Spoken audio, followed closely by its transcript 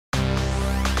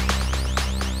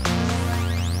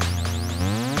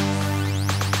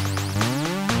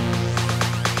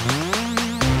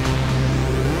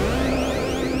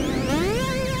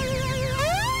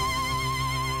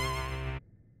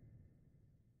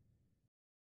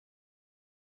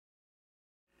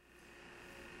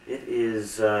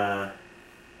is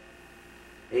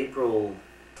April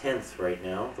 10th right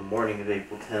now, the morning of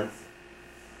April 10th,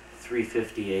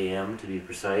 3:50 a.m. to be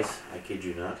precise. I kid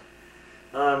you not.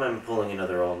 I'm pulling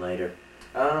another all-nighter.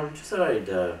 Just thought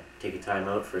I'd take a time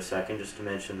out for a second just to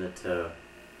mention that,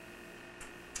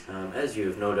 as you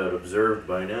have no doubt observed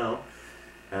by now,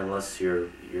 unless your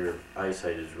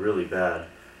eyesight is really bad,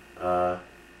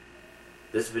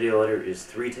 this video editor is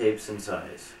 3 tapes in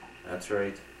size. That's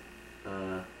right.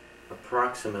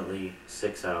 Approximately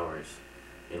 6 hours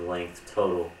in length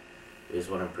total is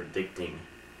what I'm predicting.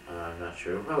 I'm not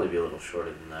sure. It'll probably be a little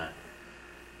shorter than that.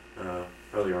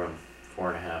 Probably around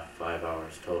 4.5, 5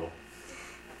 hours total.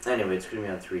 Anyway, it's going to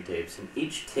be on 3 tapes, and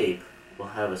each tape will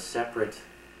have a separate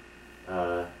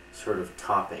sort of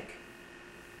topic.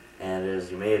 And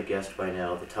as you may have guessed by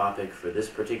now, the topic for this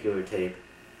particular tape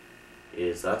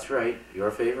is, that's right,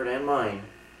 your favorite and mine,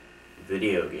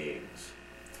 video games.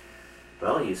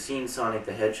 Well, you've seen Sonic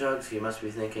the Hedgehog, so you must be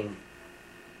thinking,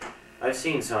 I've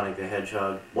seen Sonic the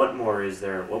Hedgehog, what more is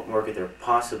there, what more could there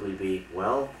possibly be?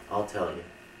 Well, I'll tell you.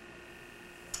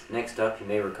 Next up, you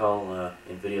may recall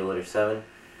in video letter 7,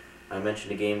 I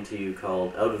mentioned a game to you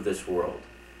called Out of This World.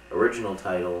 Original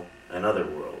title, Another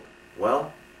World.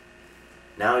 Well,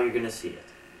 now you're going to see it.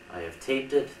 I have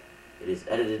taped it, it is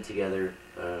edited together.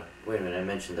 Wait a minute, I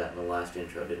mentioned that in the last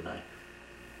intro, didn't I?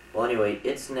 Well, anyway,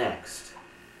 it's next.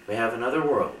 We have Another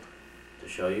World to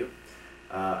show you.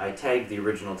 I tagged the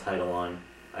original title on,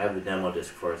 I have the demo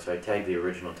disc for it, so I tagged the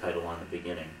original title on the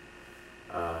beginning.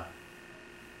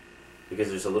 Because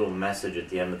there's a little message at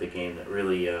the end of the game that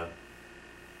really,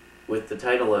 with the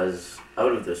title as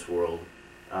Out of This World,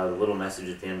 the little message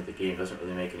at the end of the game doesn't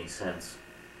really make any sense.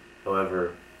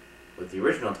 However, with the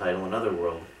original title, Another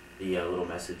World, the little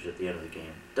message at the end of the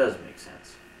game does make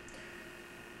sense.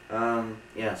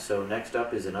 Yeah, so next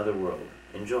up is Another World.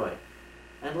 Enjoy.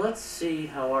 And let's see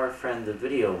how our friend the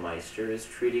Video Meister is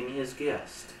treating his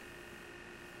guest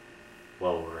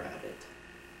while we're at it.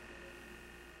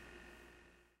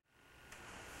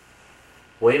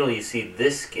 Wait till you see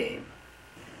this game.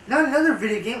 Not another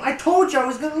video game. I told you I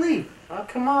was going to leave. Oh,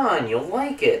 come on. You'll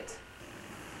like it.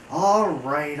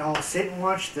 Alright, I'll sit and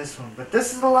watch this one. But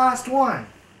this is the last one.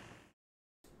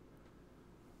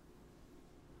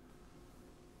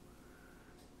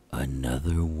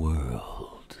 Another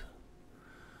World.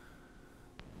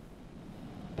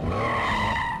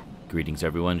 Greetings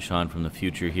everyone, Sean from the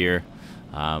future here.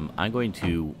 I'm going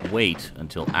to wait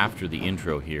until after the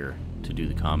intro here to do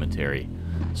the commentary,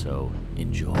 so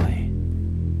enjoy.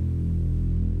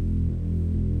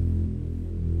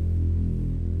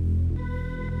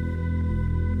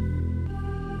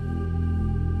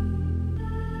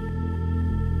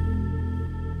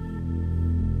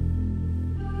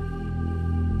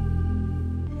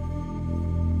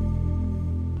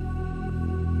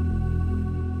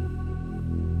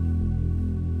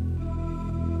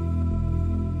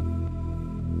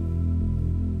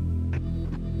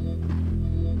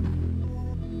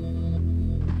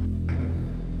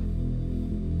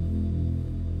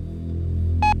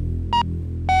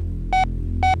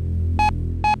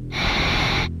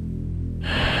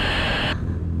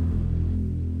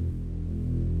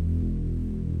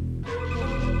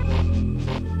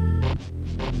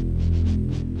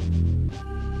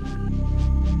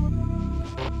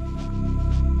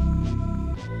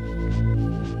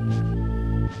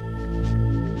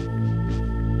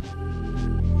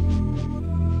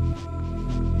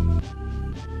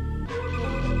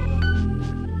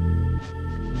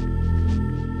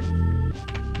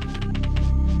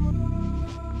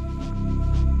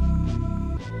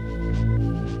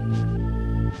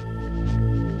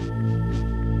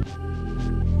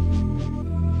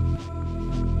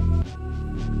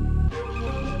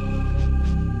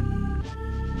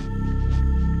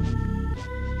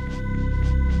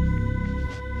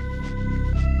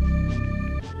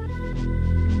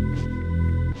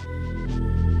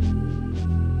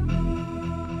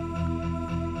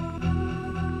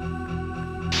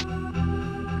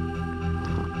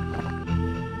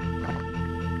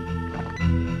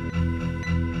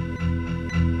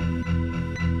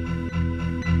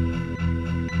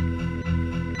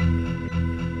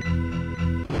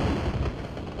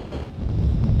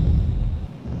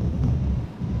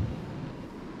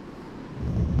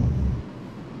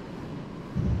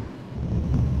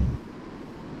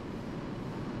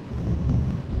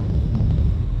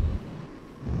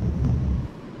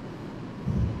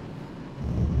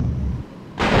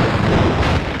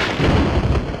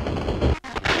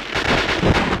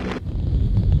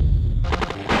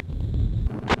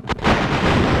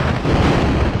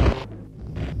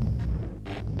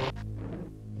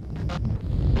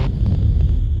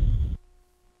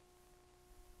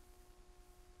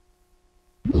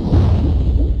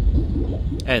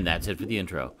 And that's it for the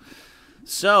intro.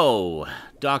 So,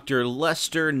 Dr.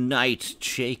 Lester Knight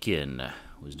Chaikin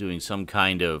was doing some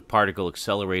kind of particle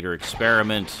accelerator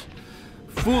experiment,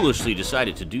 foolishly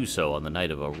decided to do so on the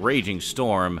night of a raging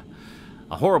storm.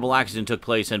 A horrible accident took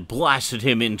place and blasted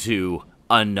him into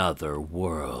another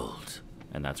world.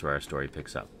 And that's where our story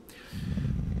picks up.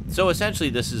 So essentially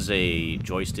this is a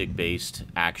joystick-based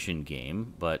action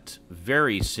game, but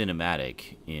very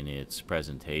cinematic in its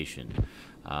presentation.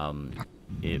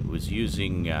 It was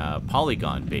using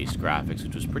polygon-based graphics,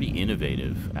 which was pretty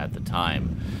innovative at the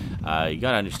time. You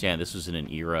gotta understand, this was in an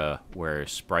era where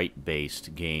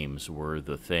sprite-based games were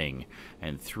the thing,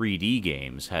 and 3D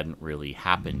games hadn't really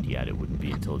happened yet. It wouldn't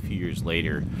be until a few years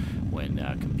later, when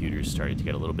computers started to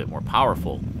get a little bit more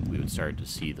powerful, we would start to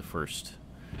see the first,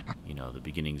 you know, the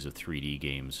beginnings of 3D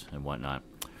games and whatnot.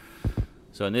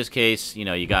 So in this case, you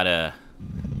know, you gotta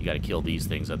kill these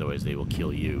things, otherwise they will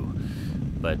kill you.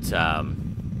 But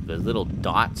the little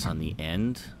dots on the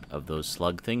end of those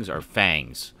slug things are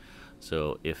fangs.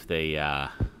 So if they,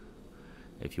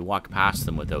 if you walk past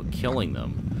them without killing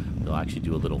them, they'll actually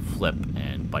do a little flip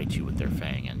and bite you with their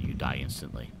fang, and you die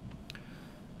instantly.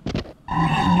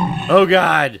 Oh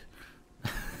God!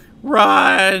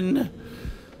 Run!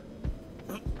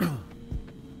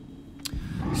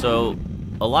 So,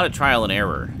 a lot of trial and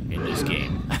error in this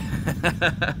game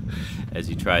as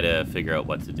you try to figure out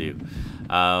what to do.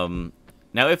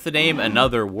 Now, if the name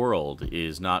Another World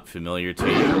is not familiar to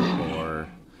you, or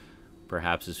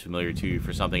perhaps is familiar to you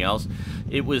for something else,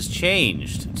 it was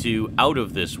changed to Out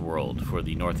of This World for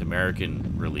the North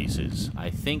American releases. I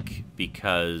think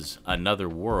because Another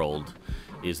World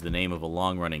is the name of a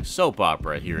long-running soap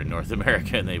opera here in North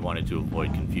America, and they wanted to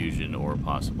avoid confusion or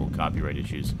possible copyright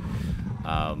issues.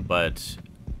 But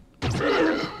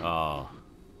oh,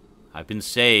 I've been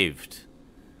saved.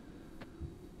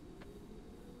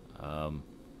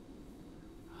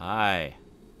 Hi.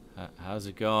 How's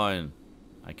it going?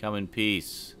 I come in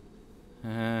peace.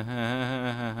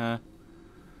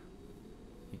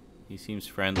 He seems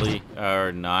friendly,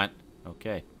 or not.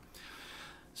 Okay.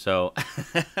 So,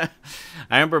 I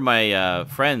remember my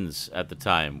friends at the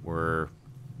time were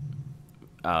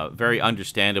very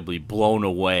understandably blown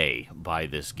away by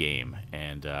this game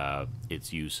and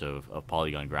its use of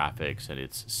polygon graphics and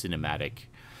its cinematic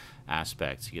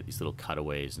aspects. You get these little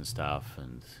cutaways and stuff,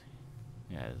 and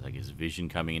yeah, like his vision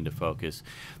coming into focus.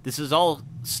 This is all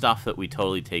stuff that we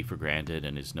totally take for granted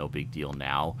and is no big deal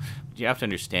now. But you have to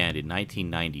understand, in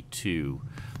 1992,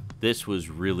 this was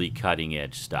really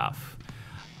cutting-edge stuff.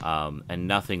 And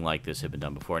nothing like this had been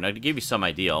done before. Now, to give you some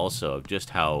idea also of just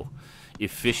how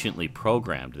efficiently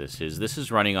programmed this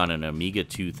is running on an Amiga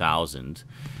 2000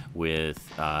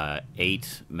 with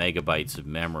 8 megabytes of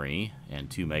memory and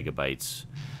 2 megabytes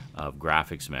of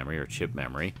graphics memory or chip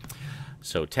memory.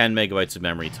 So 10 megabytes of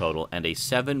memory total, and a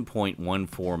 7.14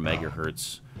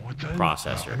 megahertz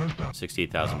processor,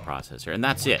 68,000 processor, and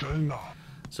that's it.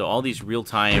 So all these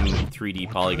real-time 3D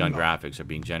polygon graphics are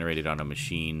being generated on a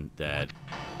machine that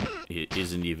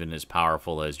isn't even as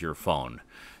powerful as your phone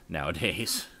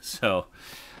nowadays. So,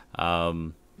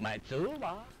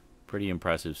 pretty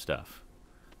impressive stuff.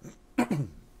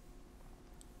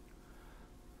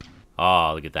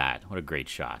 Oh, look at that. What a great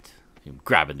shot. I'm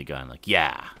grabbing the gun, like,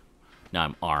 yeah. Now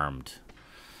I'm armed.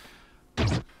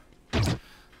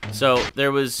 So,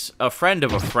 there was a friend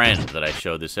of a friend that I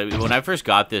showed this. When I first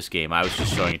got this game, I was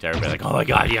just showing it to everybody, like, oh my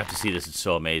God, you have to see this. It's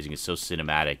so amazing. It's so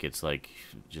cinematic. It's, like,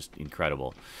 just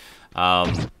incredible.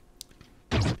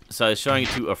 So I was showing it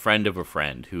to a friend of a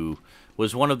friend who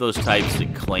was one of those types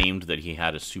that claimed that he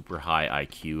had a super high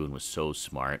IQ and was so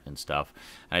smart and stuff.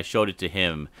 And I showed it to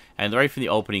him, and right from the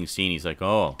opening scene, he's like,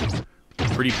 oh,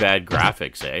 pretty bad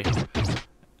graphics, eh?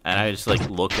 And I just, like,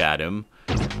 look at him,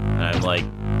 and I'm like,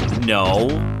 no,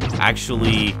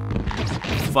 actually,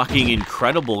 fucking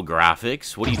incredible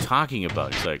graphics. What are you talking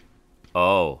about? He's like,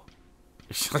 oh.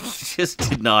 He just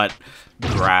did not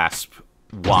grasp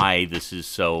why this is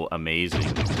so amazing.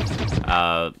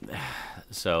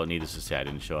 So, needless to say, I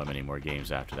didn't show him any more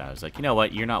games after that. I was like, you know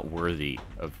what? You're not worthy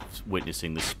of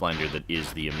witnessing the splendor that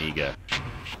is the Amiga.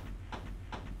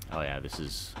 Oh, yeah, this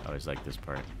is... I always like this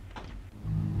part.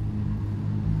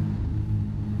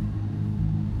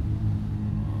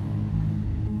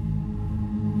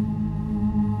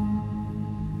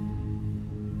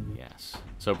 Yes.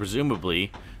 So,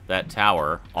 presumably, that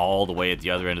tower, all the way at the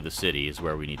other end of the city, is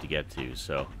where we need to get to.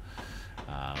 So,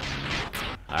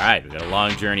 alright, we've got a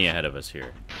long journey ahead of us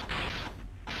here.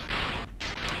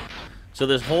 So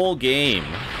this whole game,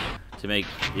 to make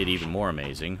it even more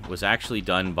amazing, was actually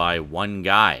done by one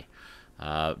guy.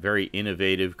 Very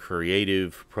innovative,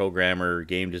 creative programmer,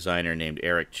 game designer named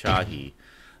Eric Chahi.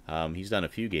 He's done a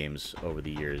few games over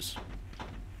the years,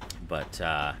 but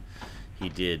he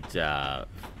did,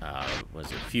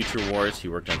 was it Future Wars? He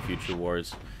worked on Future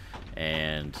Wars,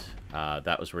 and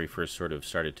that was where he first sort of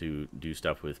started to do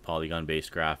stuff with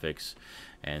polygon-based graphics,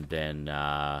 and then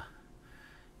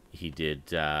he did.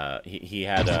 He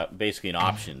had basically an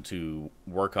option to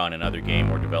work on another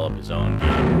game or develop his own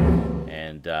game,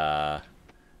 and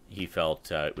he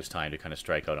felt it was time to kind of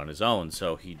strike out on his own.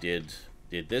 So he did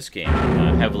this game,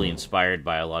 heavily inspired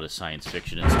by a lot of science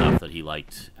fiction and stuff that he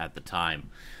liked at the time.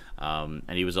 And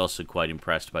he was also quite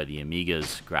impressed by the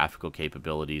Amiga's graphical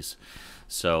capabilities.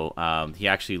 So he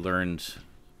actually learned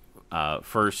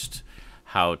first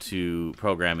how to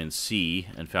program in C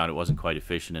and found it wasn't quite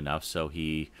efficient enough, so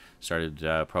he started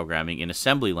programming in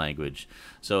assembly language.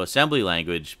 So assembly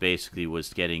language basically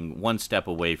was getting one step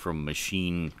away from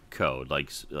machine code,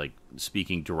 like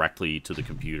speaking directly to the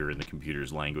computer in the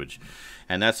computer's language.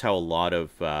 And that's how a lot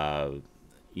of the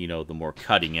more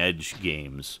cutting edge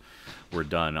games were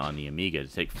done on the Amiga,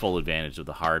 to take full advantage of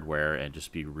the hardware and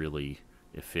just be really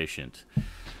efficient.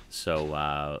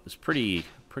 So it's pretty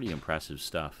impressive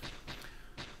stuff.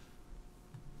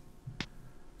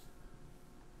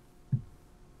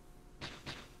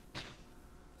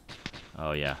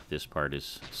 Oh yeah, this part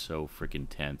is so freaking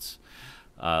tense.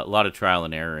 A lot of trial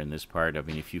and error in this part. I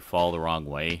mean, if you fall the wrong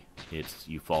way,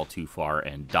 you fall too far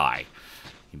and die.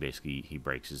 He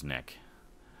breaks his neck.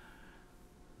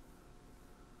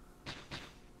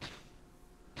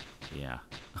 Yeah.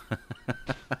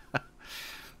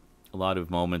 A lot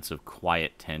of moments of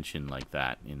quiet tension like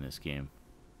that in this game.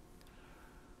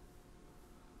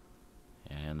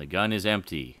 And the gun is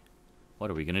empty.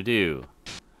 What are we gonna do?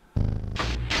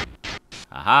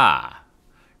 Aha!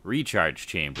 Recharge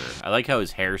chamber. I like how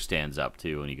his hair stands up,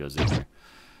 too, when he goes in there.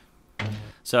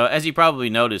 So, as you probably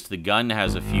noticed, the gun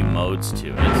has a few modes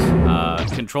to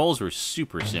it. Controls were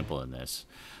super simple in this.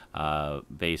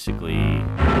 Basically,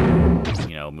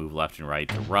 move left and right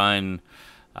to run.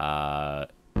 I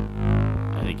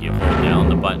think you hold down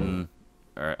the button,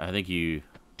 or I think you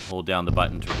hold down the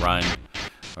button to run,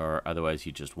 or otherwise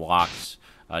he just walks.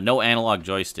 No analog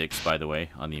joysticks, by the way,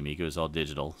 on the Amiga. It was all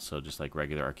digital, so just like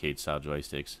regular arcade-style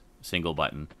joysticks. Single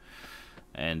button.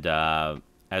 And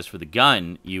as for the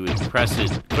gun, you would press it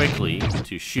quickly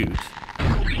to shoot,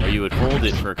 or you would hold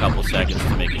it for a couple seconds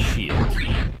to make a shield.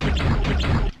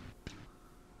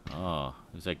 Oh,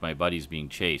 looks like my buddy's being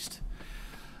chased.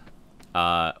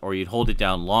 Or you'd hold it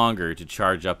down longer to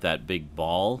charge up that big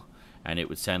ball, and it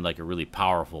would send like a really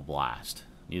powerful blast.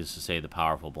 Needless to say, the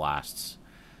powerful blasts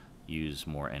use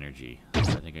more energy. So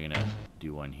I think I'm gonna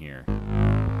do one here.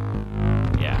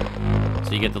 Yeah.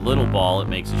 So you get the little ball, it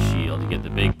makes a shield. You get the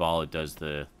big ball, it does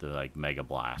the like mega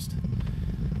blast.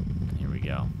 Here we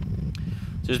go.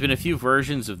 So there's been a few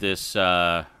versions of this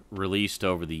released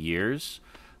over the years.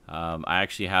 I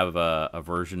actually have a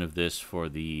version of this for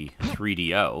the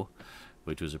 3DO,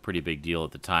 which was a pretty big deal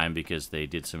at the time because they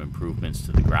did some improvements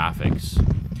to the graphics.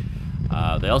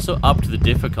 They also upped the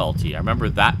difficulty. I remember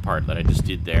that part that I just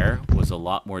did there was a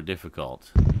lot more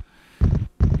difficult.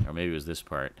 Or maybe it was this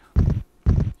part.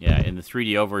 Yeah, in the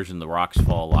 3DO version, the rocks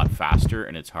fall a lot faster,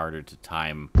 and it's harder to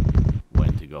time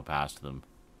when to go past them.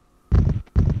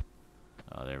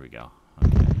 Oh, there we go.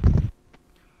 Okay.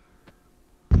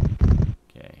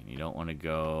 Okay, and you don't want to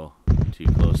go too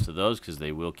close to those because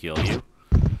they will kill you.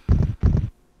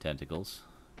 Tentacles.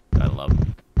 Gotta love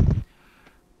them.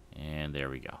 And there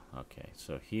we go. Okay,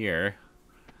 so here,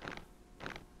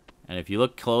 and if you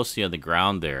look closely on the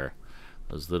ground there,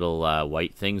 those little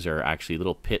white things are actually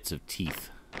little pits of teeth.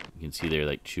 You can see they're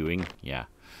like chewing. Yeah.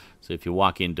 So if you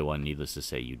walk into one, needless to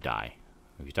say, you die.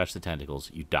 If you touch the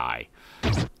tentacles, you die.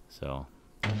 So.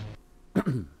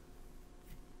 You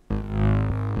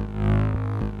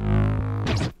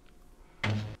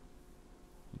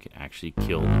can actually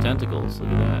kill the tentacles. Look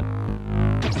at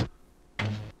that.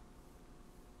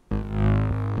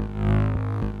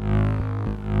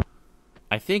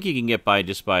 I think you can get by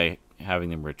just by having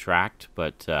them retract,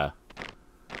 but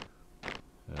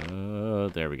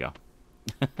there we go.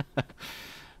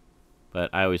 But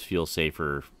I always feel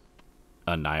safer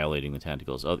annihilating the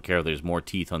tentacles. Oh, careful, there's more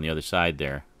teeth on the other side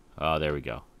there. Oh, there we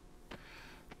go.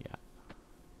 Yeah.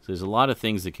 So there's a lot of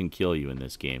things that can kill you in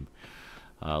this game.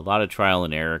 A lot of trial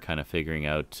and error, kind of figuring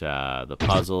out the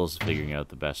puzzles, figuring out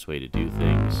the best way to do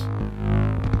things.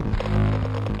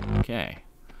 Okay.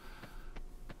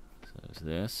 So there's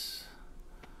this.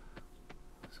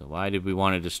 So why did we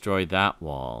want to destroy that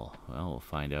wall? Well, we'll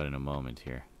find out in a moment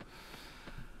here.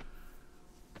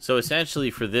 So essentially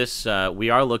for this, we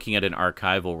are looking at an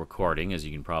archival recording, as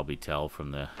you can probably tell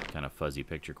from the kind of fuzzy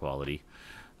picture quality.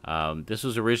 This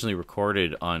was originally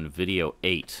recorded on video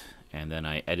 8, and then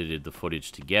I edited the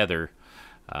footage together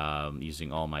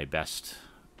using all my best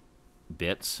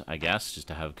bits, I guess, just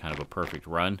to have kind of a perfect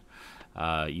run,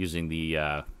 using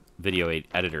the video 8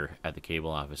 editor at the cable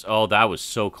office. Oh, that was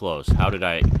so close. How did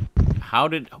I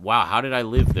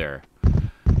live there?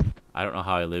 I don't know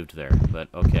how I lived there, but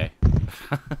okay.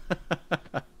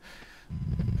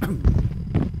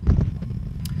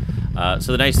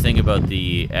 So the nice thing about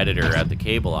the editor at the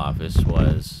cable office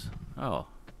was, oh,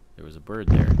 there was a bird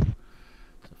there.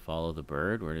 So follow the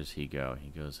bird. Where does he go? He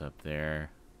goes up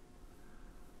there.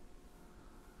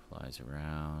 Flies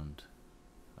around.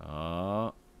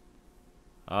 Oh.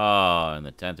 Oh, and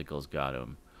the tentacles got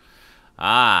him.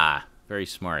 Ah, very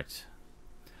smart.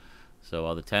 So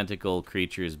while the tentacle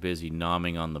creature is busy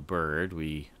nomming on the bird,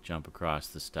 we jump across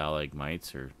the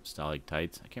stalagmites or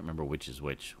stalactites. I can't remember which is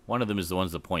which. One of them is the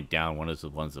ones that point down, one is the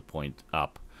ones that point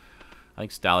up. I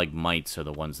think stalagmites are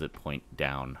the ones that point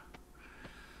down.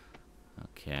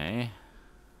 Okay.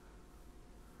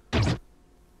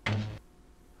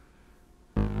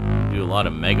 Do a lot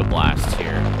of mega blasts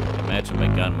here. I imagine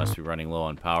my gun must be running low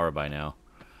on power by now.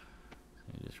 So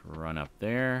just run up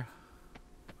there.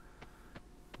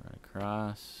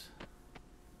 Across.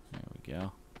 There we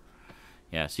go.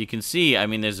 Yeah, so you can see, I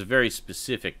mean, there's a very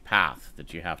specific path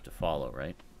that you have to follow,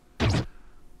 right? So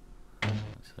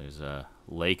there's a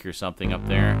lake or something up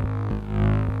there.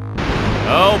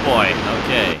 Oh boy,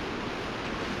 okay.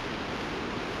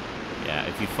 Yeah,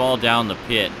 if you fall down the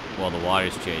pit while the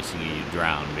water's chasing you, you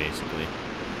drown, basically.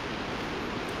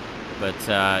 But,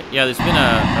 yeah, there's been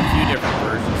a few different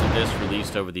versions of this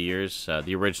released over the years.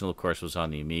 The original, of course, was on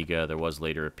the Amiga. There was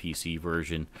later a PC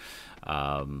version.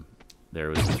 There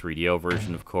was the 3DO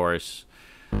version, of course.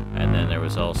 And then there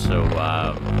was also,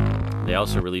 they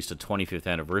also released a 25th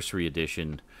anniversary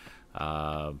edition,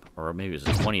 or maybe it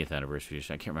was a 20th anniversary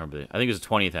edition. I can't remember. I think it was a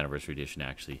 20th anniversary edition,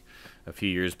 actually, a few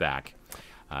years back.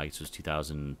 I guess it was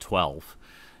 2012.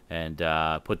 And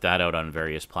put that out on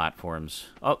various platforms.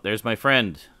 Oh, there's my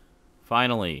friend.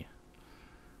 Finally.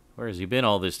 Where has he been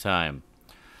all this time?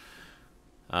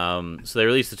 So they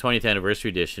released the 20th Anniversary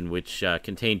Edition, which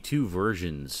contained 2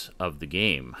 versions of the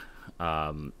game.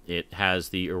 It has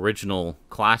the original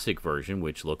classic version,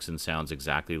 which looks and sounds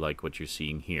exactly like what you're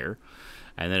seeing here.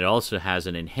 And then it also has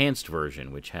an enhanced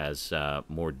version, which has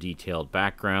more detailed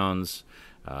backgrounds,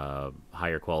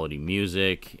 higher quality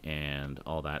music, and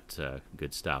all that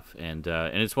good stuff. And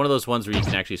it's one of those ones where you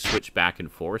can actually switch back and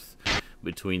forth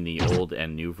between the old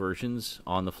and new versions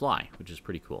on the fly, which is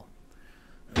pretty cool.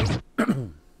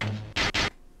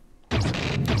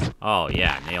 Oh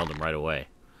yeah, nailed them right away.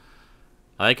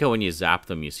 I like how when you zap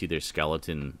them, you see their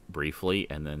skeleton briefly,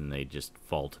 and then they just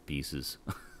fall to pieces.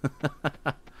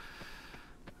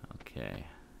 Okay.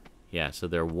 Yeah, so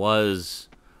there was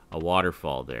a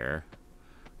waterfall there,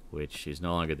 which is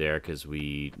no longer there because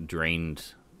we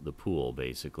drained the pool,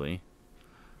 basically.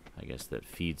 I guess that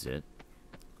feeds it.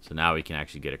 So now we can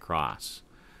actually get across,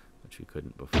 which we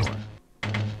couldn't before.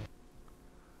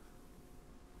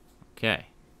 Okay.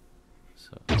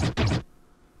 So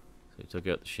we took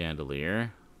out the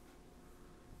chandelier.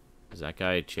 Does that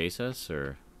guy chase us,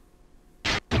 or?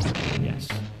 Yes.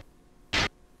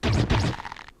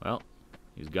 Well,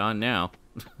 he's gone now.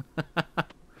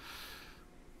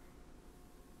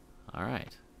 All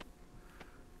right.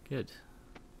 Good.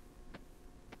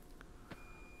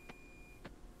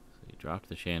 Dropped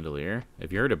the chandelier.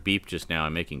 If you heard a beep just now,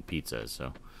 I'm making pizzas,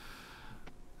 so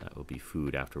that will be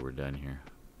food after we're done here.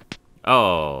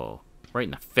 Oh, right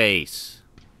in the face.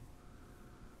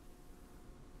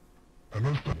 I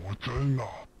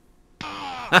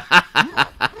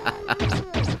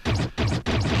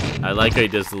like how he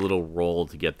does the little roll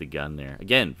to get the gun there.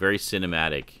 Again, very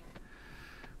cinematic.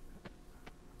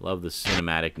 Love the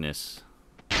cinematicness.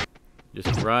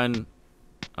 Just run.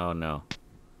 Oh, no.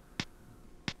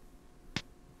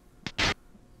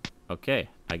 Okay,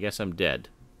 I guess I'm dead.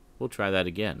 We'll try that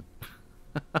again.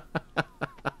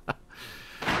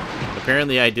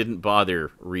 Apparently I didn't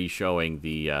bother re-showing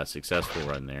the successful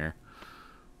run there.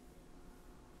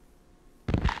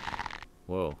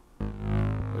 Whoa.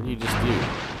 What did you just do?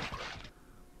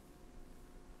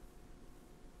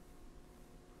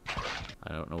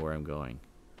 I don't know where I'm going.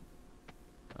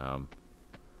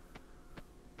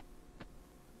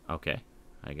 Okay.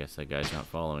 I guess that guy's not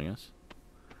following us.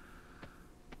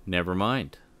 Never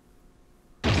mind.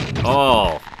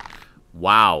 Oh!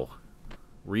 Wow.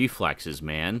 Reflexes,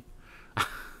 man.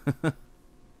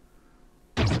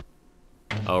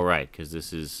 Oh, right, because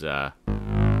this is,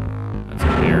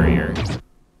 water.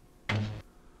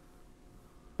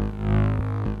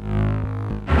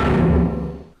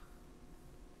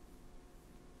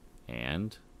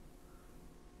 And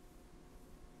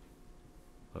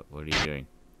what are you doing?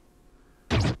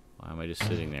 Why am I just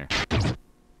sitting there?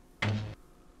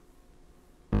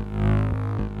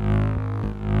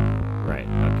 Right,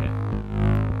 okay.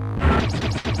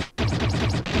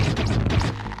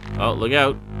 Oh, look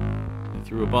out! He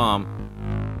threw a bomb.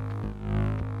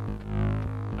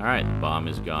 Alright, the bomb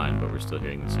is gone, but we're still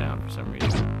hearing the sound for some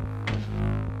reason.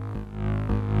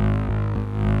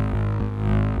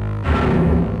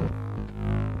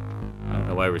 I don't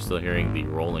know why we're still hearing the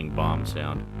rolling bomb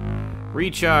sound.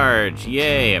 Recharge!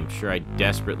 Yay! I'm sure I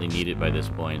desperately need it by this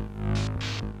point.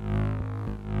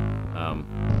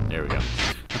 There we go.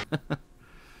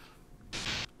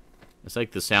 It's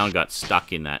like the sound got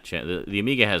stuck in that channel. The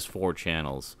Amiga has 4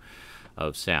 channels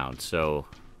of sound, so...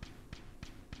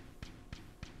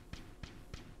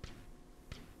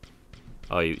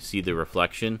 Oh, you see the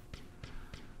reflection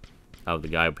of the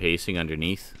guy pacing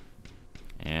underneath?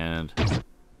 And...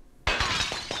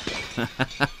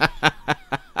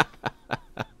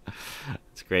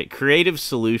 It's great. Creative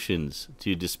solutions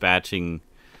to dispatching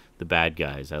the bad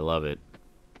guys. I love it.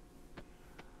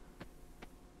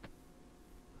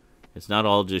 It's not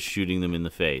all just shooting them in the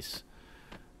face.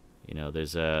 You know,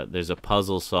 there's a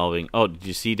puzzle solving. Oh, did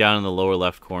you see down in the lower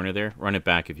left corner there? Run it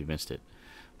back if you missed it.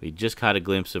 We just caught a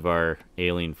glimpse of our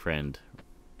alien friend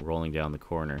rolling down the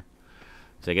corner.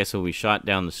 So I guess when we shot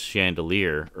down the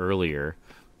chandelier earlier,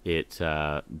 it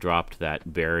dropped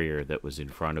that barrier that was in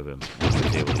front of him, and he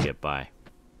was able to get by.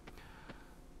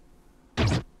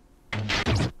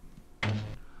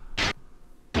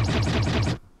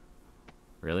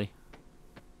 Really?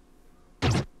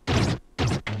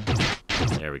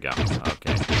 There we go.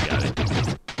 Okay, we got it.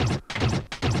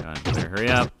 Come on, better hurry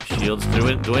up. Shields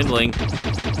dwindling.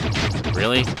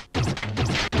 Really?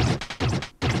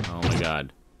 Oh my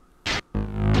god.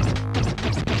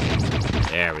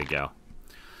 There we go.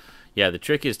 Yeah, the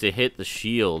trick is to hit the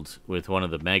shield with one of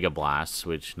the Mega Blasts,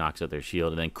 which knocks out their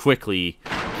shield, and then quickly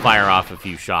fire off a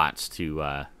few shots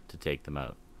to take them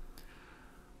out.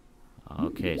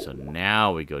 Okay, so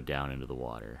now we go down into the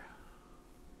water.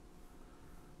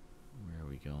 Where are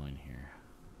we going here?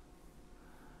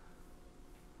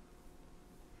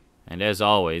 And as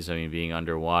always, I mean, being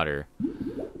underwater,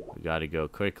 we got to go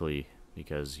quickly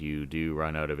because you do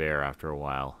run out of air after a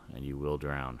while, and you will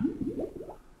drown.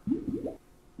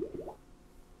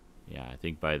 Yeah, I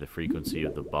think by the frequency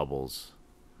of the bubbles.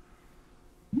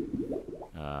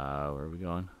 Where are we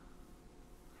going?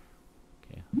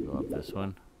 Okay, we'll go up this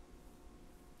one.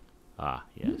 Ah,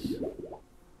 yes.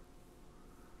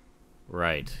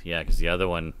 Right, yeah, because the other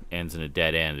one ends in a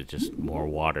dead end. It's just more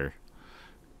water.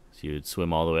 So you would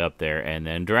swim all the way up there and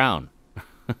then drown.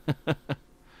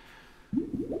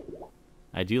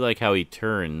 I do like how he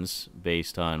turns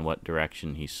based on what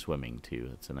direction he's swimming to.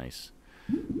 That's a nice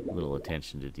little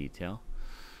attention to detail.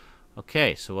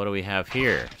 Okay, so what do we have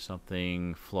here?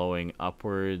 Something flowing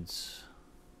upwards.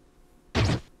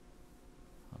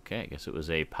 Okay, I guess it was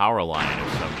a power line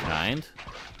of some kind.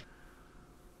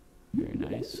 Very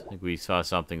nice. I think we saw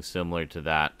something similar to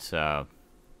that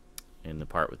in the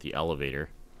part with the elevator.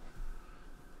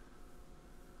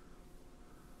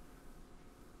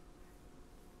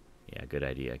 Yeah, good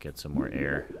idea. Get some more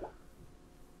air.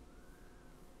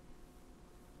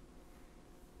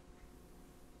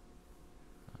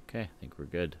 Okay, I think we're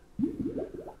good.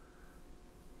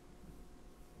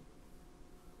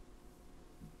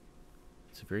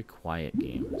 It's a very quiet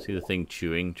game. See the thing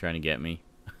chewing, trying to get me?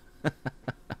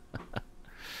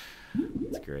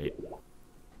 It's great.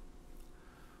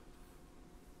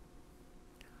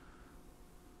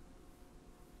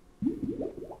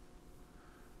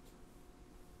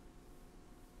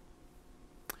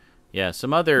 Yeah,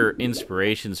 some other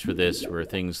inspirations for this were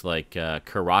things like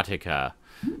Karateka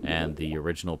and the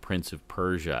original Prince of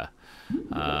Persia.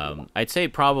 I'd say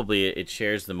probably it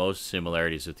shares the most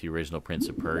similarities with the original Prince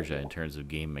of Persia in terms of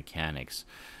game mechanics,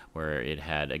 where it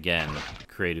had, again,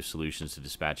 creative solutions to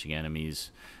dispatching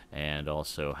enemies and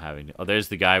also having... Oh, there's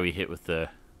the guy we hit with the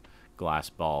glass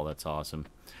ball. That's awesome.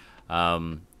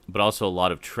 But also a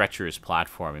lot of treacherous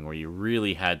platforming where you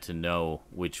really had to know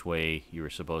which way you were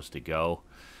supposed to go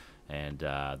and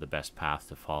the best path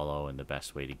to follow and the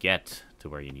best way to get to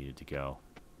where you needed to go.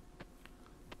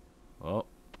 Oh.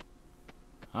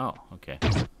 Oh, okay.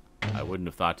 I wouldn't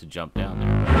have thought to jump down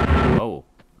there. But... Oh.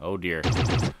 Oh, dear.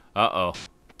 Uh-oh.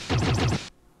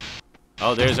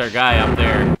 Oh, there's our guy up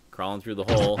there, crawling through the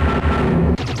hole.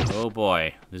 Oh,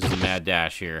 boy. This is a mad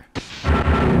dash here.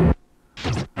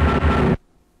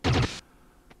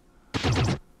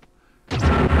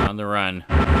 on the run.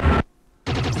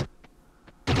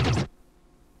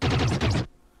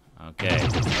 Okay,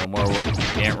 no more.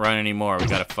 Can't run anymore. We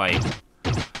gotta fight.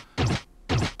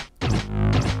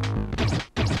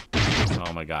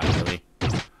 Oh my god, really?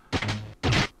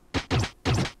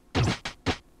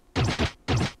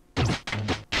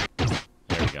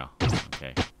 There we go.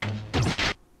 Okay.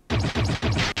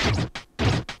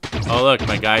 Oh look,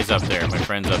 my guy's up there. My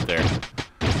friend's up there.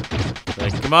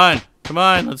 Like, come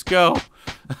on, let's go.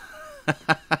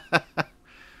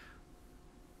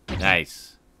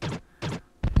 Nice.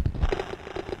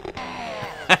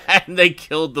 And they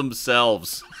killed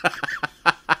themselves.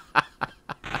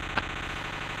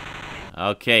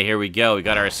 Okay, here we go. We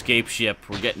got our escape ship.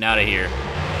 We're getting out of here. Here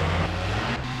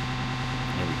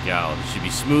we go. This should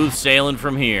be smooth sailing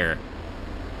from here.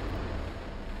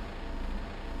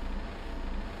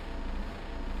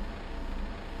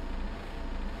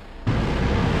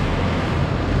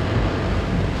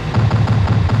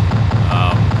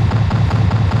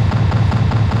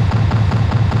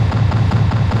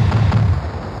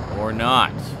 Or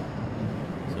not.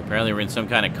 So apparently we're in some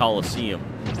kind of coliseum.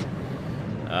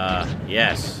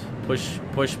 Yes.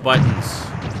 Push buttons.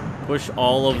 Push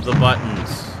all of the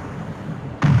buttons.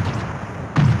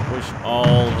 Push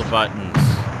all the buttons.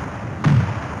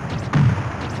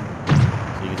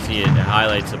 So you can see it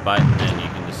highlights a button and you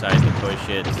can decide to push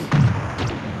it.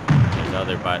 There's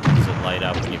other buttons that light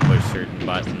up when you push certain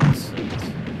buttons.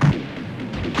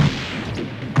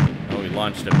 Oh, we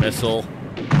launched a missile.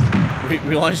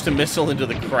 We launched a missile into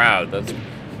the crowd. That's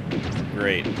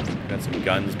great. Got some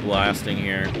guns blasting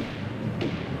here.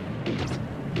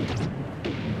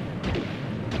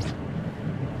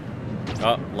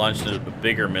 Oh, launched a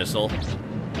bigger missile.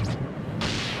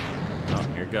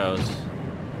 Oh, here goes.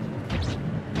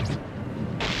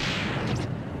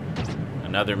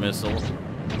 Another missile.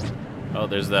 Oh,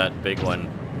 there's that big one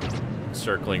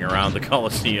circling around the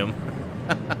Coliseum.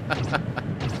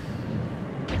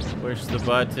 Push the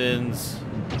buttons.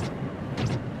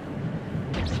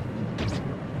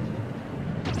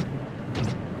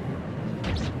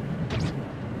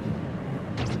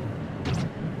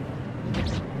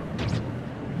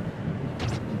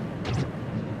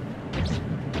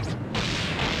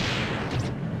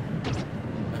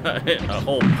 A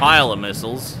whole pile of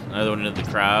missiles. Another one into the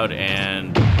crowd,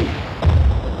 and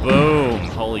boom!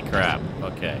 Holy crap.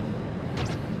 Okay.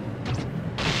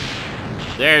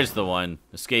 There's the one.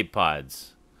 Escape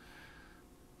pods.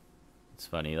 It's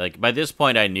funny. Like, by this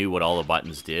point, I knew what all the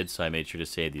buttons did, so I made sure to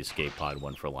save the escape pod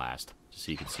one for last, just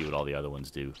so you can see what all the other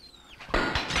ones do.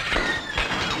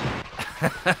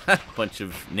 Bunch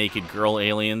of naked girl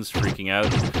aliens freaking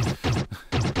out.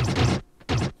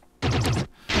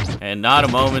 And not a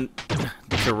moment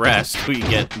to rest. We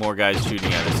get more guys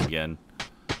shooting at us again.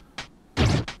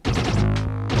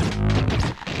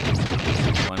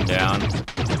 One down.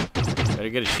 Better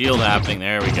get a shield happening.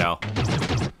 There we go.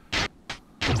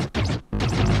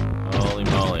 Holy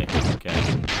moly. Okay.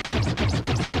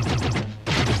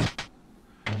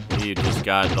 We just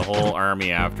got the whole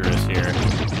army after us here.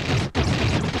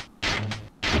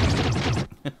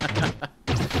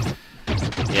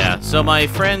 Yeah, so my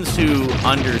friends who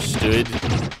understood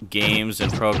games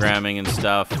and programming and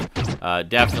stuff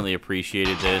definitely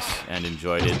appreciated this and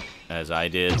enjoyed it as I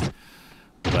did.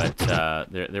 But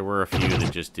there were a few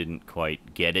that just didn't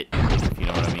quite get it, if you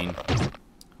know what I mean.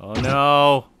 Oh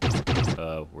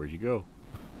no! Where'd you go?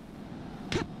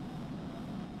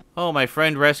 Oh, my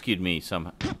friend rescued me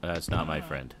somehow. That's not my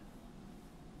friend.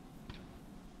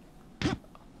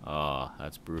 Oh,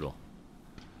 that's brutal.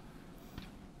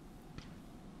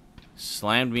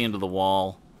 Slammed me into the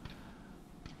wall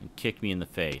and kicked me in the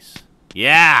face.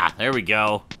 Yeah! There we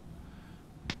go.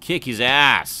 Kick his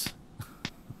ass.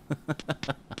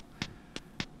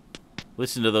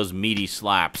 Listen to those meaty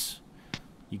slaps.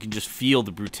 You can just feel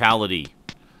the brutality.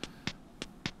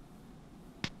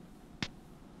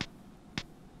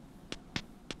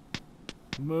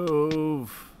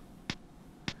 Move.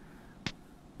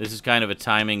 This is kind of a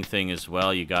timing thing as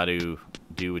well. You got to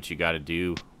do what you got to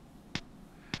do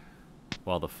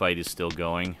while the fight is still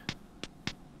going.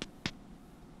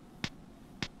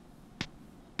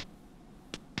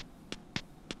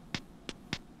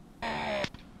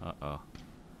 Uh-oh.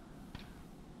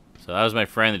 So that was my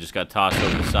friend that just got tossed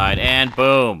over the side, and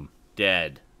boom!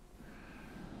 Dead.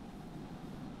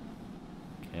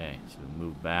 Okay, so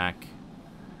move back.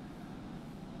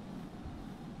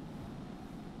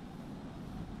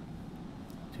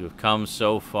 To have come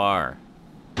so far.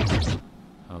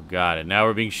 Oh god, and now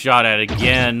we're being shot at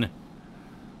again!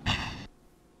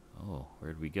 Oh,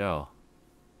 where'd we go?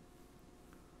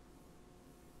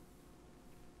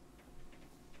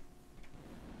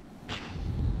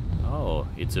 Oh,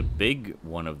 it's a big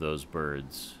one of those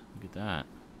birds. Look at that.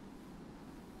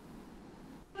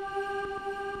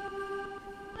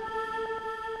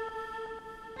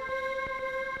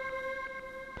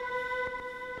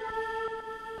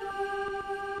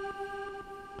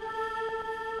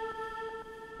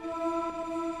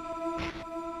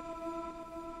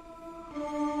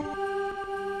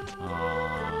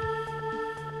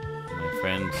 My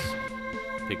friend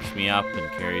picks me up and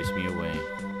carries me away.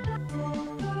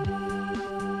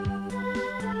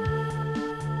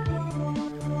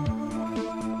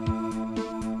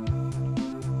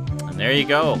 And there you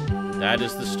go. That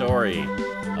is the story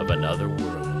of Another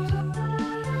World.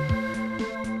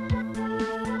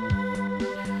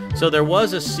 So there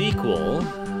was a sequel,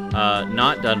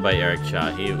 not done by Eric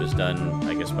Chahi. It was done,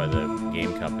 I guess, by the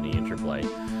game company Interplay.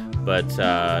 But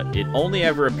it only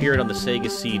ever appeared on the Sega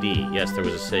CD. Yes, there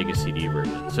was a Sega CD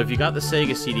version. So if you got the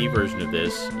Sega CD version of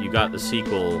this, you got the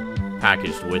sequel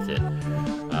packaged with it.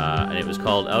 And it was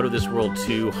called Out of This World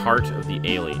 2, Heart of the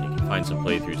Alien. You can find some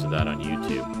playthroughs of that on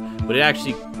YouTube. But it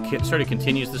actually sort of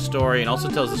continues the story and also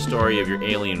tells the story of your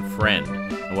alien friend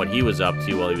and what he was up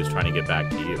to while he was trying to get back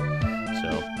to you.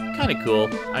 So, kind of cool.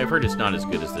 I've heard it's not as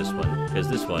good as this one, because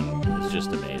this one is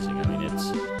just amazing. I mean,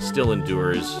 it still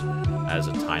endures as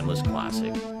a timeless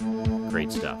classic.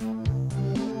 Great stuff.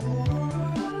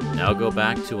 Now go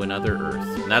back to Another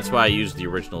Earth. And that's why I used the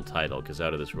original title, because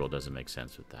Out of This World doesn't make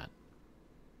sense with that.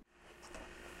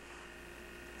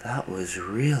 That was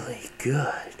really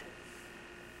good.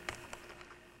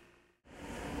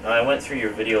 I went through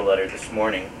your video letter this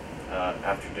morning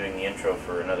after doing the intro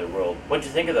for Another World. What'd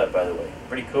you think of that, by the way?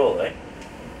 Pretty cool, eh?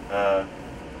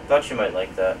 Thought you might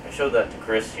like that. I showed that to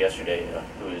Chris yesterday,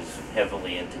 who is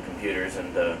heavily into computers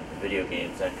and video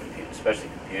games, and especially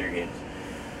computer games.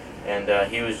 And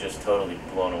he was just totally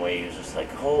blown away. He was just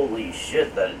like, holy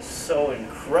shit, that is so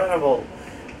incredible.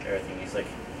 Everything. He's like,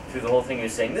 through the whole thing he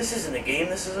was saying, this isn't a game,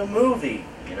 this is a movie,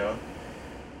 you know?